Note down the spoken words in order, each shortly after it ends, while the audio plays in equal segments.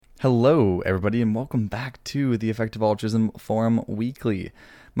Hello, everybody, and welcome back to the Effective Altruism Forum Weekly.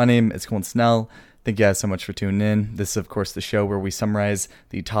 My name is Colin Snell. Thank you guys so much for tuning in. This is, of course, the show where we summarize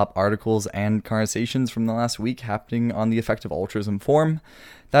the top articles and conversations from the last week happening on the Effective Altruism Forum.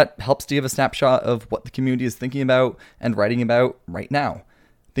 That helps to give a snapshot of what the community is thinking about and writing about right now.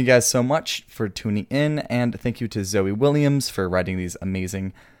 Thank you guys so much for tuning in, and thank you to Zoe Williams for writing these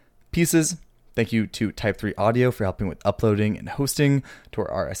amazing pieces. Thank you to Type 3 Audio for helping with uploading and hosting to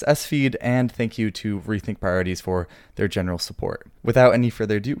our RSS feed, and thank you to Rethink Priorities for their general support. Without any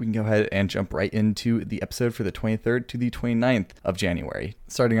further ado, we can go ahead and jump right into the episode for the 23rd to the 29th of January.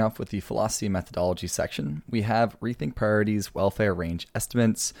 Starting off with the philosophy and methodology section, we have Rethink Priorities Welfare Range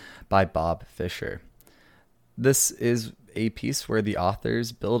Estimates by Bob Fisher. This is a piece where the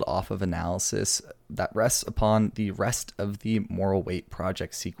authors build off of analysis that rests upon the rest of the Moral Weight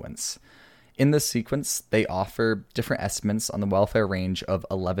Project sequence. In this sequence, they offer different estimates on the welfare range of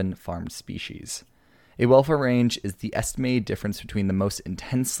 11 farmed species. A welfare range is the estimated difference between the most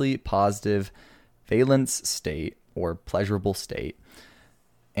intensely positive valence state, or pleasurable state,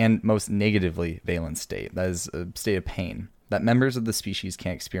 and most negatively valent state, that is a state of pain, that members of the species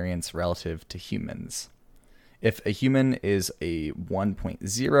can experience relative to humans. If a human is a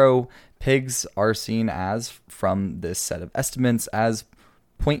 1.0, pigs are seen as, from this set of estimates, as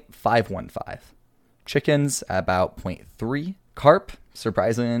 0.515. Chickens at about 0.3. Carp,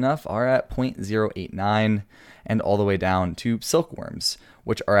 surprisingly enough, are at 0.089, and all the way down to silkworms,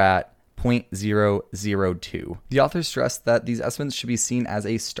 which are at 0.002. The authors stress that these estimates should be seen as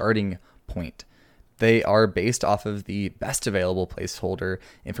a starting point. They are based off of the best available placeholder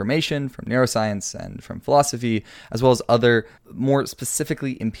information from neuroscience and from philosophy, as well as other more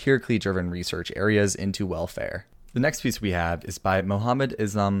specifically empirically driven research areas into welfare. The next piece we have is by Mohammed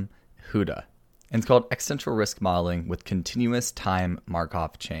Islam Huda, and it's called Existential Risk Modeling with Continuous Time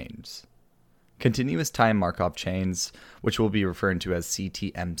Markov Chains. Continuous Time Markov Chains, which we'll be referring to as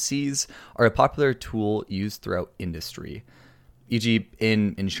CTMCs, are a popular tool used throughout industry, e.g.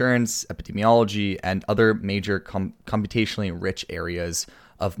 in insurance, epidemiology, and other major computationally rich areas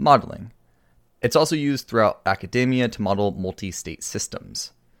of modeling. It's also used throughout academia to model multi-state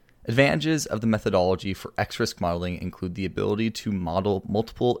systems. Advantages of the methodology for X-risk modeling include the ability to model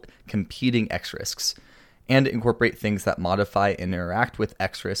multiple competing X-risks and incorporate things that modify and interact with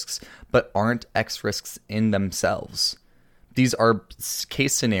X-risks but aren't X-risks in themselves. These are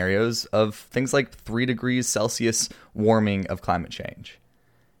case scenarios of things like 3 degrees Celsius warming of climate change.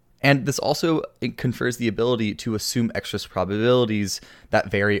 And this also confers the ability to assume X-risk probabilities that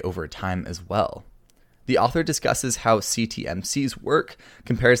vary over time as well. The author discusses how CTMCs work,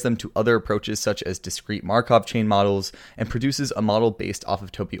 compares them to other approaches such as discrete Markov chain models, and produces a model based off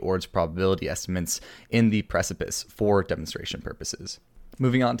of Topi Ord's probability estimates in the Precipice for demonstration purposes.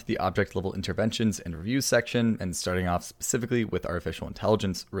 Moving on to the object-level interventions and reviews section, and starting off specifically with artificial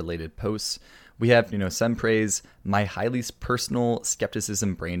intelligence-related posts, we have Nuno Sempre's My Highly Personal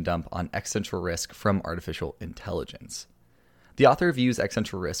Skepticism Brain Dump on Existential Risk from Artificial Intelligence. The author views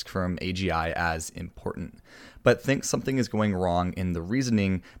existential risk from AGI as important, but thinks something is going wrong in the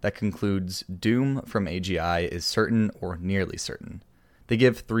reasoning that concludes doom from AGI is certain or nearly certain. They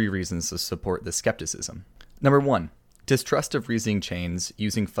give 3 reasons to support this skepticism. Number 1, distrust of reasoning chains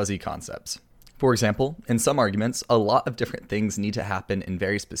using fuzzy concepts. For example, in some arguments, a lot of different things need to happen in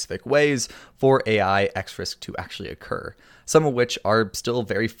very specific ways for AI X-risk to actually occur, some of which are still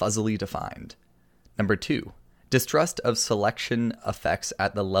very fuzzily defined. Number 2, distrust of selection effects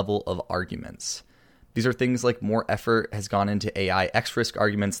at the level of arguments. These are things like more effort has gone into AI X-risk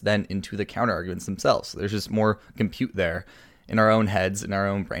arguments than into the counter arguments themselves. So there's just more compute there in our own heads, in our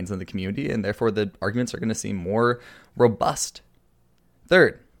own brains in the community, and therefore the arguments are going to seem more robust.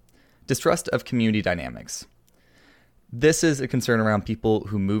 Third, distrust of community dynamics. This is a concern around people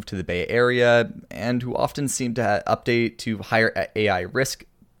who move to the Bay Area and who often seem to update to higher AI risk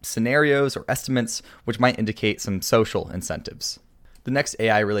scenarios or estimates, which might indicate some social incentives. The next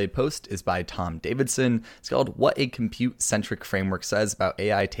AI-related post is by Tom Davidson. It's called What a Compute-Centric Framework Says About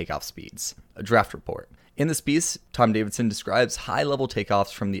AI Takeoff Speeds, a draft report. In this piece, Tom Davidson describes high-level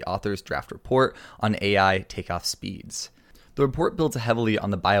takeoffs from the author's draft report on AI takeoff speeds. The report builds heavily on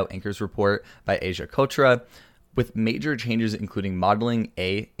the BioAnchors report by Asia Kotra, with major changes including modeling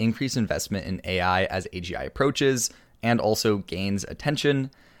A, increased investment in AI as AGI approaches, and also gains attention,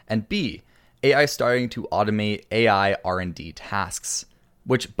 and B, AI starting to automate AI R&D tasks,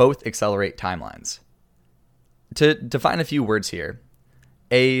 which both accelerate timelines. To define a few words here,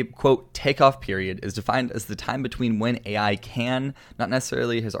 A, quote, takeoff period is defined as the time between when AI can, not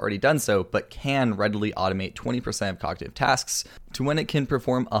necessarily has already done so, but can readily automate 20% of cognitive tasks to when it can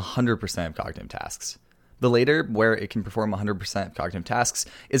perform 100% of cognitive tasks. The later, where it can perform 100% of cognitive tasks,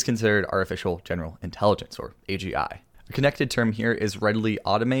 is considered artificial general intelligence, or AGI. A connected term here is readily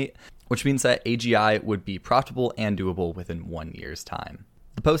automate, which means that AGI would be profitable and doable within 1 year's time.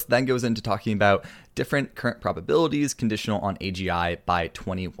 The post then goes into talking about different current probabilities conditional on AGI by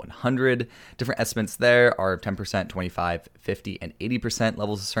 2100. Different estimates there are 10%, 25, 50, and 80%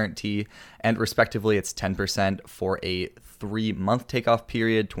 levels of certainty, and respectively it's 10% for a 3-month takeoff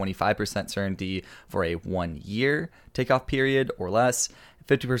period, 25% certainty for a 1-year takeoff period or less,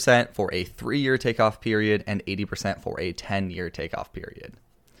 50% for a 3-year takeoff period, and 80% for a 10-year takeoff period.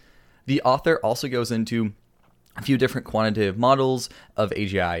 The author also goes into a few different quantitative models of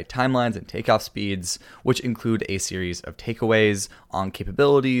AGI timelines and takeoff speeds, which include a series of takeaways on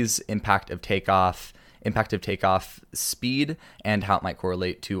capabilities, impact of takeoff speed, and how it might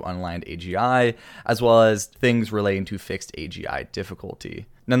correlate to unaligned AGI, as well as things relating to fixed AGI difficulty.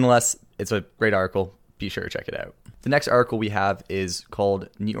 Nonetheless, it's a great article. Be sure to check it out. The next article we have is called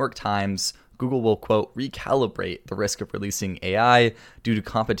New York Times, Google will, quote, recalibrate the risk of releasing AI due to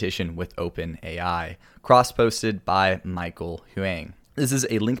competition with OpenAI, cross-posted by Michael Huang. This is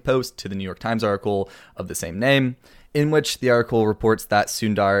a link post to the New York Times article of the same name, in which the article reports that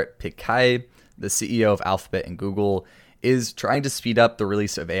Sundar Pichai, the CEO of Alphabet and Google, is trying to speed up the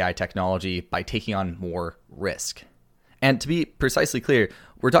release of AI technology by taking on more risk. And to be precisely clear,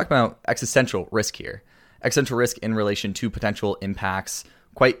 we're talking about existential risk here. Existential risk in relation to potential impacts,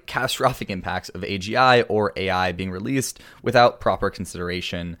 quite catastrophic impacts of AGI or AI being released without proper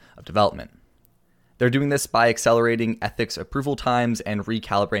consideration of development. They're doing this by accelerating ethics approval times and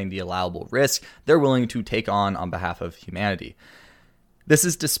recalibrating the allowable risk they're willing to take on behalf of humanity. This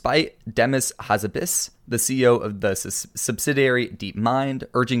is despite Demis Hassabis, the CEO of the subsidiary DeepMind,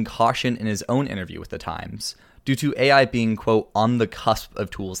 urging caution in his own interview with The Times, due to AI being, quote, on the cusp of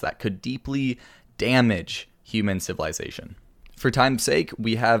tools that could deeply damage human civilization. For time's sake,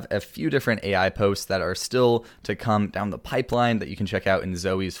 we have a few different AI posts that are still to come down the pipeline that you can check out in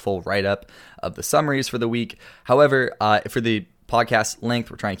Zoe's full write-up of the summaries for the week. However, for the podcast length,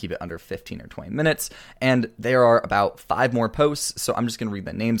 we're trying to keep it under 15 or 20 minutes, and there are about 5 more posts, so I'm just going to read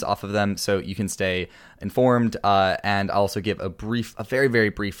the names off of them so you can stay informed, and I'll also give a very, very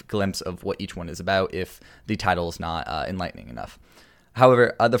brief glimpse of what each one is about if the title is not enlightening enough.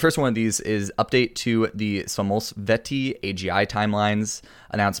 However, the first one of these is update to the Samolsveti AGI timelines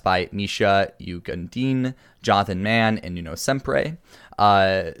announced by Misha Ugundin, Jonathan Mann, and Nuno Sempre.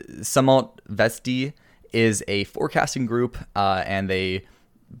 Samolsveti is a forecasting group, and they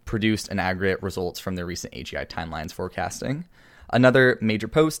produced an aggregate results from their recent AGI timelines forecasting. Another major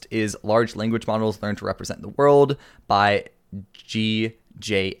post is Large Language Models Learn to Represent the World by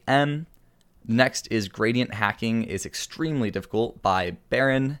GJM. Next is Gradient Hacking is Extremely Difficult by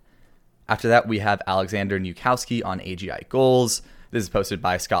Baron. After that, we have Alexander Newkowski on AGI Goals. This is posted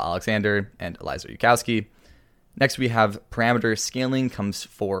by Scott Alexander and Eliza Newkowski. Next, we have Parameter Scaling Comes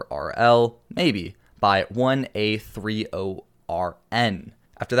for RL, maybe, by 1A30RN.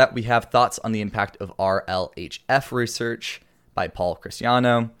 After that, we have Thoughts on the Impact of RLHF Research by Paul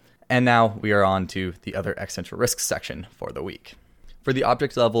Cristiano. And now we are on to the other existential risk section for the week. For the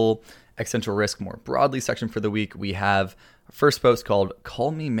object level existential risk more broadly section for the week, we have a first post called Call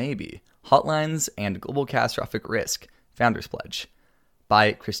Me Maybe, Hotlines and Global Catastrophic Risk, Founders Pledge,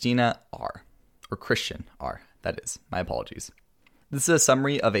 by Christina R. Or Christian R, that is. My apologies. This is a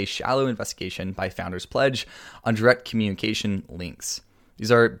summary of a shallow investigation by Founders Pledge on direct communication links.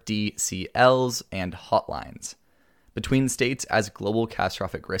 These are DCLs and hotlines between states as global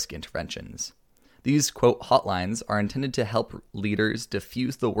catastrophic risk interventions. These, quote, hotlines are intended to help leaders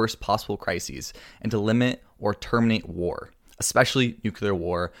diffuse the worst possible crises and to limit or terminate war, especially nuclear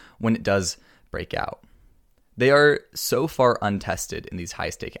war, when it does break out. They are so far untested in these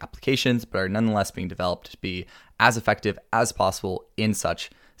high-stake applications, but are nonetheless being developed to be as effective as possible in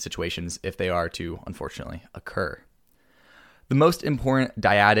such situations if they are to, unfortunately, occur. The most important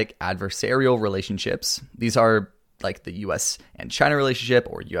dyadic adversarial relationships, these are like the US and China relationship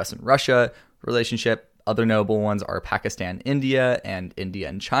or US and Russia relationship. Other notable ones are Pakistan, India, and India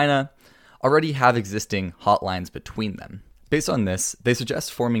and China, already have existing hotlines between them. Based on this, they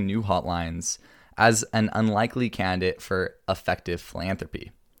suggest forming new hotlines as an unlikely candidate for effective philanthropy.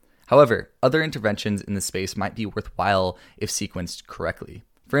 However, other interventions in the space might be worthwhile if sequenced correctly.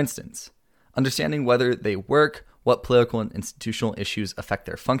 For instance, understanding whether they work what political and institutional issues affect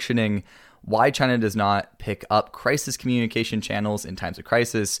their functioning, why China does not pick up crisis communication channels in times of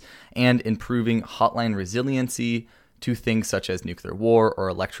crisis, and improving hotline resiliency to things such as nuclear war or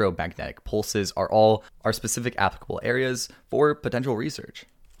electromagnetic pulses are specific applicable areas for potential research.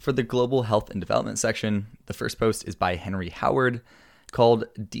 For the Global Health and Development section, the first post is by Henry Howard, called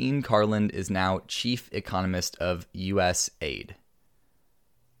Dean Karland is now Chief Economist of USAID.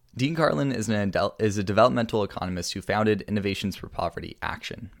 Dean Karland is a developmental economist who founded Innovations for Poverty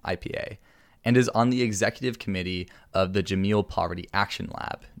Action, IPA, and is on the executive committee of the Jameel Poverty Action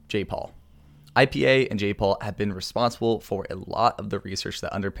Lab, JPAL. IPA and JPAL have been responsible for a lot of the research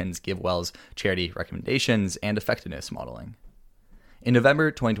that underpins GiveWell's charity recommendations and effectiveness modeling. In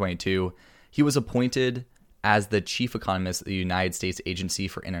November 2022, he was appointed as the chief economist of the United States Agency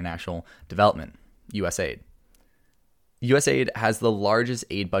for International Development, USAID. USAID has the largest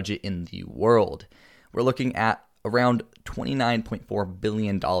aid budget in the world. We're looking at around $29.4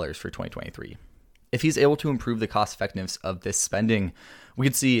 billion for 2023. If he's able to improve the cost effectiveness of this spending, we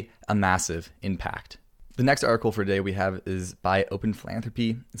could see a massive impact. The next article for today we have is by Open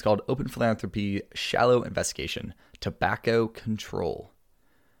Philanthropy. It's called Open Philanthropy Shallow Investigation, Tobacco Control.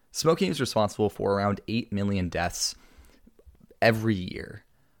 Smoking is responsible for around 8 million deaths every year,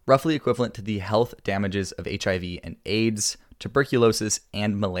 roughly equivalent to the health damages of HIV and AIDS, tuberculosis,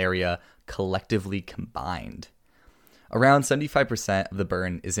 and malaria collectively combined. Around 75% of the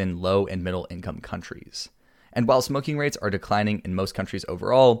burn is in low and middle income countries. And while smoking rates are declining in most countries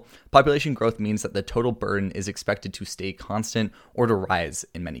overall, population growth means that the total burden is expected to stay constant or to rise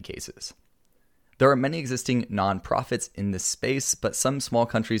in many cases. There are many existing nonprofits in this space, but some small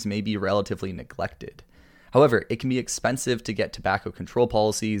countries may be relatively neglected. However, it can be expensive to get tobacco control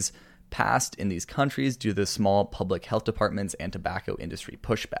policies passed in these countries due to the small public health departments and tobacco industry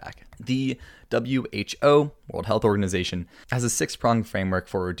pushback. The WHO, World Health Organization, has a six-pronged framework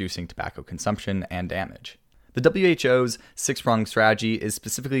for reducing tobacco consumption and damage. The WHO's six-pronged strategy is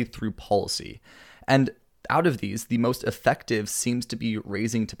specifically through policy, and out of these, the most effective seems to be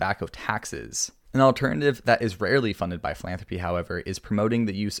raising tobacco taxes. An alternative that is rarely funded by philanthropy, however, is promoting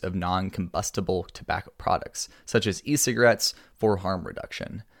the use of non-combustible tobacco products, such as e-cigarettes, for harm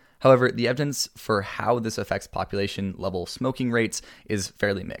reduction. However, the evidence for how this affects population-level smoking rates is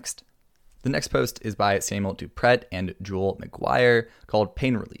fairly mixed. The next post is by Samuel Dupret and Joel McGuire, called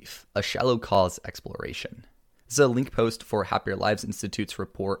Pain Relief, a Shallow Cause Exploration. This is a link post for Happier Lives Institute's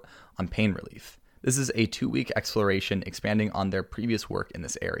report on pain relief. This is a 2-week exploration expanding on their previous work in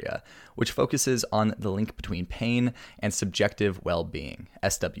this area, which focuses on the link between pain and subjective well-being,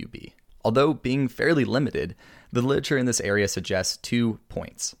 SWB. Although being fairly limited, the literature in this area suggests 2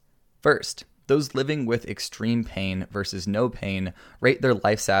 points. First, those living with extreme pain versus no pain rate their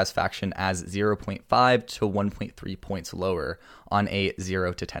life satisfaction as 0.5 to 1.3 points lower on a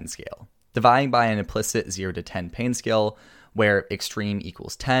 0 to 10 scale. Dividing by an implicit 0 to 10 pain scale, where extreme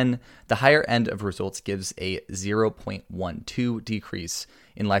equals 10, the higher end of results gives a 0.12 decrease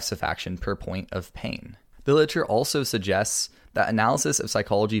in life satisfaction per point of pain. The literature also suggests that analysis of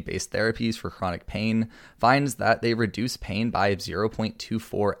psychology-based therapies for chronic pain finds that they reduce pain by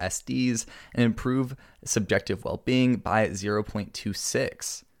 0.24 SDs and improve subjective well-being by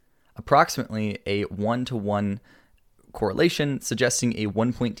 0.26. Approximately a 1-to-1 correlation suggesting a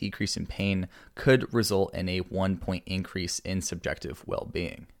 1-point decrease in pain could result in a 1-point increase in subjective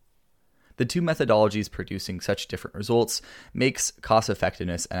well-being. The two methodologies producing such different results makes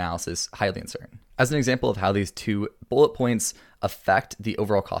cost-effectiveness analysis highly uncertain. As an example of how these 2 bullet points affect the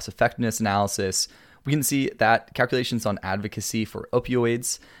overall cost-effectiveness analysis, we can see that calculations on advocacy for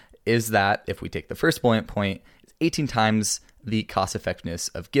opioids is that if we take the first bullet point, it's 18 times the cost-effectiveness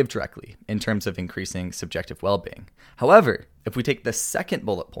of GiveDirectly in terms of increasing subjective well-being. However, if we take the second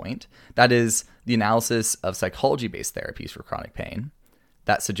bullet point, that is the analysis of psychology-based therapies for chronic pain,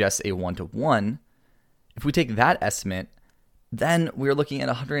 that suggests a 1-to-1. If we take that estimate, then we're looking at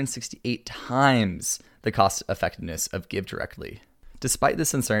 168 times the cost effectiveness of GiveDirectly. Despite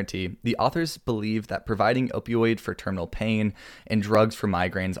this uncertainty, the authors believe that providing opioid for terminal pain and drugs for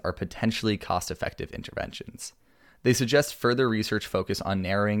migraines are potentially cost-effective interventions. They suggest further research focus on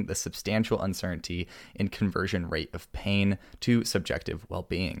narrowing the substantial uncertainty in conversion rate of pain to subjective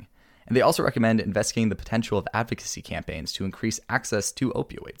well-being. And they also recommend investigating the potential of advocacy campaigns to increase access to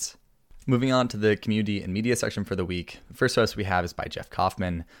opioids. Moving on to the community and media section for the week, the first post we have is by Jeff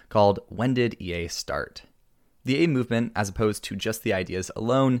Kaufman, called When Did EA Start? The EA movement, as opposed to just the ideas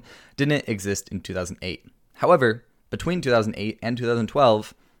alone, didn't exist in 2008. However, between 2008 and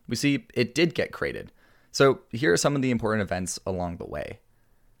 2012, we see it did get created. So here are some of the important events along the way.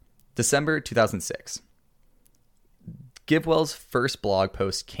 December 2006. GiveWell's first blog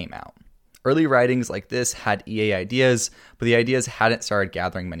post came out. Early writings like this had EA ideas, but the ideas hadn't started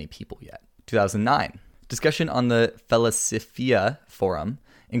gathering many people yet. 2009. Discussion on the Philosophia forum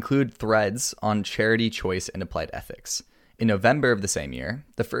include threads on charity choice and applied ethics. In November of the same year,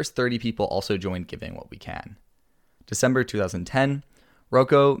 the first 30 people also joined Giving What We Can. December 2010,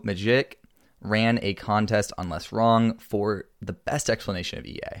 Rocco Magic ran a contest on Less Wrong for the best explanation of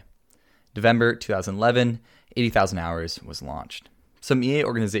EA. November 2011, 80,000 Hours was launched. Some EA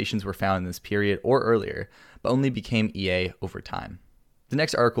organizations were found in this period or earlier, but only became EA over time. The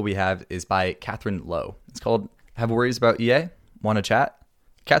next article we have is by Catherine Lowe. It's called Have Worries About EA? Want to Chat?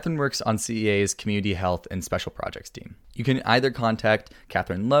 Catherine works on CEA's Community Health and Special Projects team. You can either contact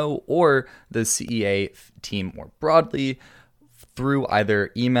Catherine Lowe or the CEA team more broadly through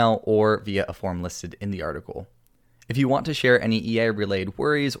either email or via a form listed in the article. If you want to share any EA-related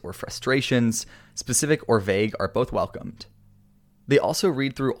worries or frustrations, specific or vague, are both welcomed. They also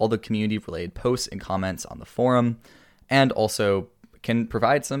read through all the community-related posts and comments on the forum, and also can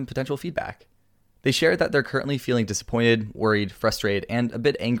provide some potential feedback. They share that they're currently feeling disappointed, worried, frustrated, and a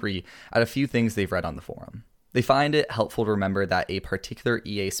bit angry at a few things they've read on the forum. They find it helpful to remember that a particular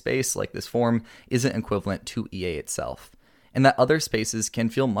EA space like this forum isn't equivalent to EA itself, and that other spaces can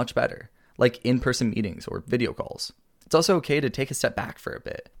feel much better, like in-person meetings or video calls. It's also okay to take a step back for a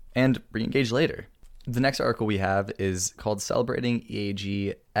bit and re-engage later. The next article we have is called Celebrating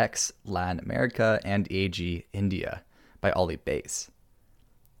EAG X Latin America and EAG India by Ollie Bass.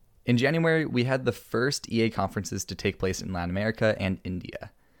 In January, we had the first EA conferences to take place in Latin America and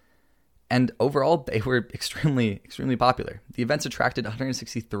India. And overall, they were extremely popular. The events attracted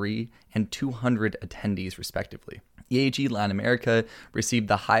 163 and 200 attendees, respectively. EAG Latin America received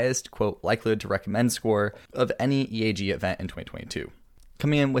the highest, quote, likelihood to recommend score of any EAG event in 2022,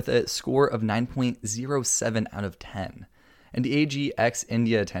 coming in with a score of 9.07 out of 10. And EAG X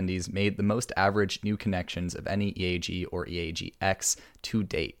India attendees made the most average new connections of any EAG or EAG X to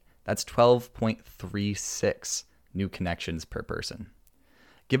date. That's 12.36 new connections per person.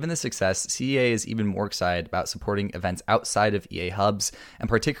 Given the success, CEA is even more excited about supporting events outside of EA hubs, and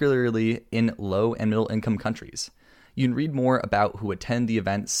particularly in low and middle income countries. You can read more about who attend the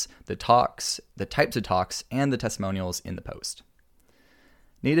events, the talks, the types of talks, and the testimonials in the post.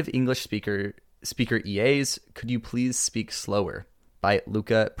 Native English speaker EAs, could you please speak slower? By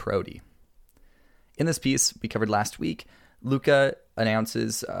Luca Prodi. In this piece we covered last week, Luca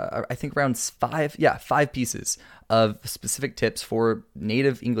announces, I think around five pieces of specific tips for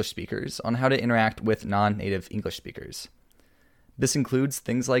native English speakers on how to interact with non-native English speakers. This includes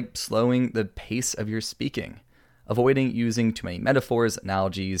things like slowing the pace of your speaking, avoiding using too many metaphors,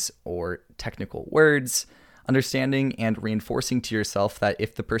 analogies, or technical words, understanding and reinforcing to yourself that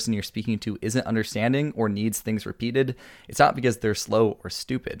if the person you're speaking to isn't understanding or needs things repeated, it's not because they're slow or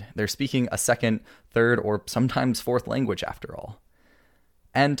stupid. They're speaking a second, third, or sometimes fourth language after all.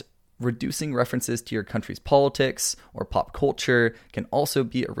 And reducing references to your country's politics or pop culture can also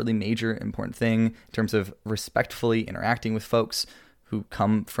be a really major important thing in terms of respectfully interacting with folks who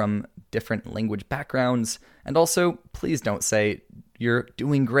come from different language backgrounds. And also, please don't say, "You're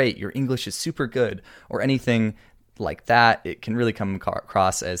doing great, your English is super good," or anything like that. It can really come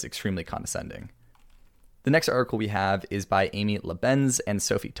across as extremely condescending. The next article we have is by Amy Lebenz and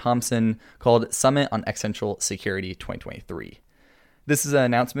Sophie Thompson, called Summit on Existential Security 2023. This is an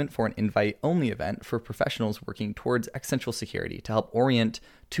announcement for an invite-only event for professionals working towards existential security to help orient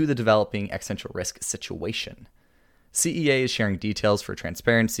to the developing existential risk situation. CEA is sharing details for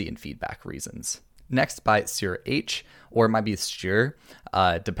transparency and feedback reasons. Next by Sture H, or it might be Sture,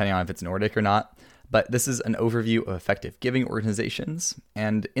 depending on if it's Nordic or not. But this is an overview of effective giving organizations.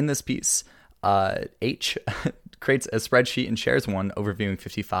 And in this piece, H creates a spreadsheet and shares one overviewing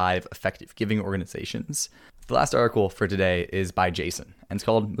 55 effective giving organizations. The last article for today is by Jason, and it's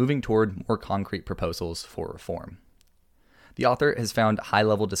called Moving Toward More Concrete Proposals for Reform. The author has found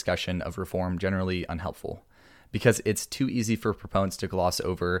high-level discussion of reform generally unhelpful, because it's too easy for proponents to gloss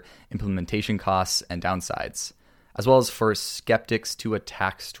over implementation costs and downsides, as well as for skeptics to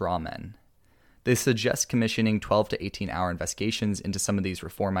attack straw men. They suggest commissioning 12 to 18-hour investigations into some of these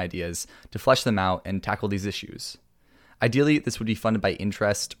reform ideas to flesh them out and tackle these issues. Ideally, this would be funded by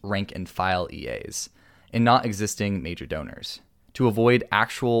interest, rank, and file EAs, and not existing major donors, to avoid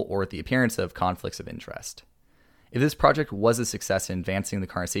actual or the appearance of conflicts of interest. If this project was a success in advancing the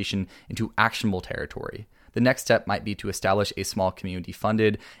conversation into actionable territory, the next step might be to establish a small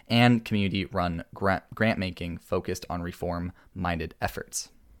community-funded and community-run grant-making focused on reform-minded efforts.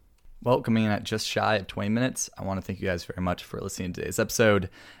 Well, coming in at just shy of 20 minutes, I want to thank you guys very much for listening to today's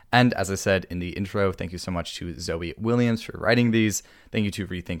episode. And as I said in the intro, thank you so much to Zoe Williams for writing these. Thank you to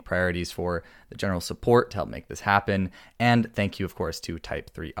Rethink Priorities for the general support to help make this happen. And thank you, of course, to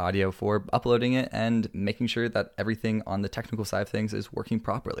Type 3 Audio for uploading it and making sure that everything on the technical side of things is working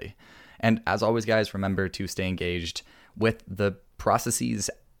properly. And as always, guys, remember to stay engaged with the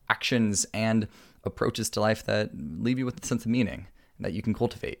processes, actions, and approaches to life that leave you with a sense of meaning that you can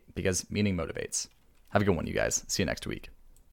cultivate, because meaning motivates. Have a good one, you guys. See you next week.